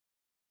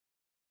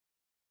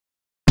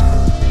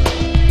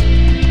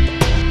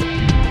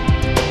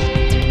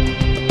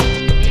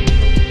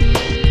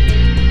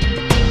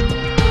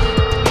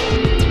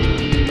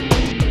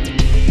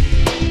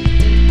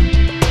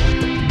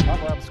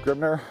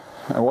Scribner,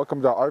 and welcome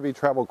to RV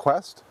Travel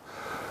Quest.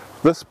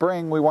 This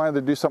spring we wanted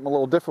to do something a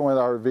little different with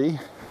our RV.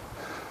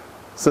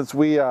 Since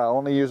we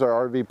only use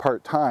our RV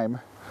part-time,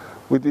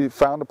 we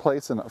found a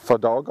place in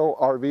Fidalgo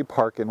RV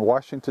Park in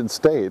Washington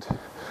State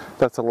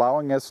that's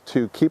allowing us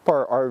to keep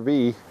our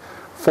RV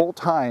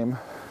full-time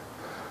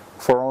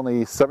for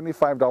only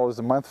 $75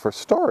 a month for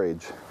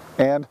storage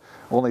and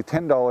only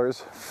 $10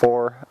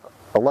 for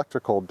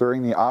electrical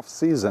during the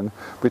off-season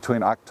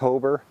between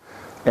October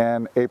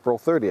and April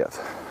 30th.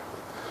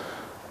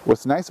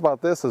 What's nice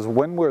about this is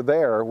when we're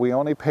there, we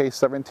only pay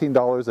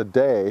 $17 a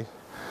day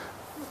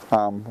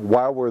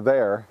while we're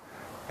there,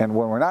 and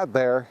when we're not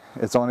there,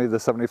 it's only the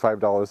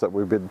 $75 that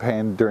we've been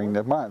paying during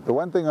the month. The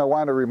one thing I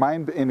want to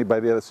remind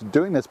anybody that's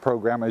doing this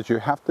program is you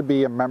have to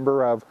be a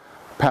member of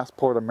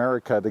Passport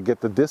America to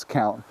get the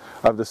discount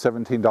of the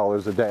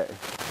 $17 a day.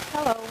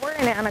 Hello, we're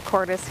in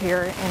Anacortes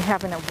here and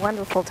having a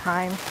wonderful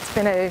time. It's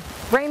been a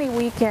rainy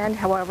weekend,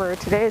 however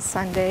today is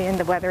Sunday and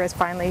the weather has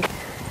finally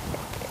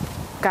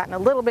gotten a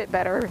little bit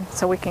better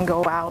so we can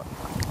go out.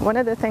 One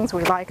of the things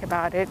we like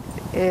about it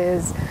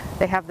is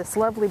they have this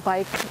lovely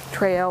bike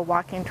trail,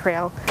 walking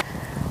trail,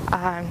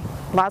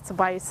 lots of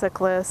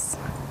bicyclists,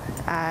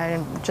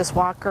 just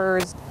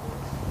walkers,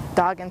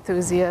 dog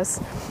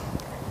enthusiasts,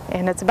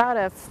 and it's about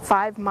a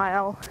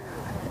 5-mile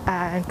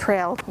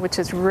trail, which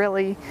is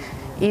really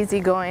easy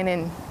going,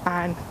 and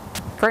I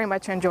very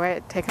much enjoy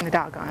it taking the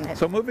dog on it.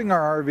 So moving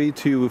our RV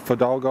to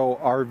Fidalgo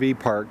RV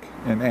Park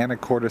in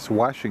Anacortes,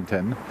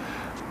 Washington,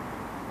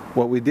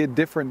 what we did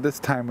different this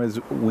time is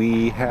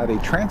we had a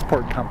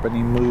transport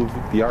company move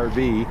the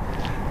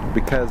RV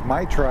because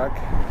my truck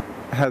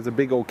has a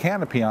big old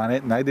canopy on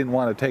it and I didn't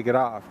want to take it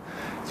off.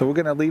 So we're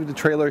going to leave the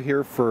trailer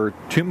here for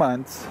 2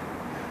 months.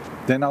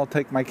 Then I'll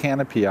take my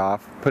canopy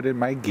off, put in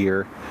my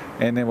gear,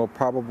 and then we'll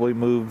probably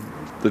move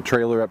the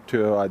trailer up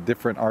to a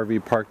different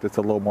RV park that's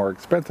a little more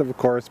expensive, of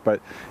course,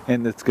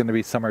 and it's going to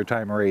be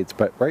summertime rates.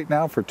 But right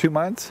now, for 2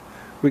 months,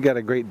 we got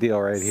a great deal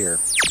right here.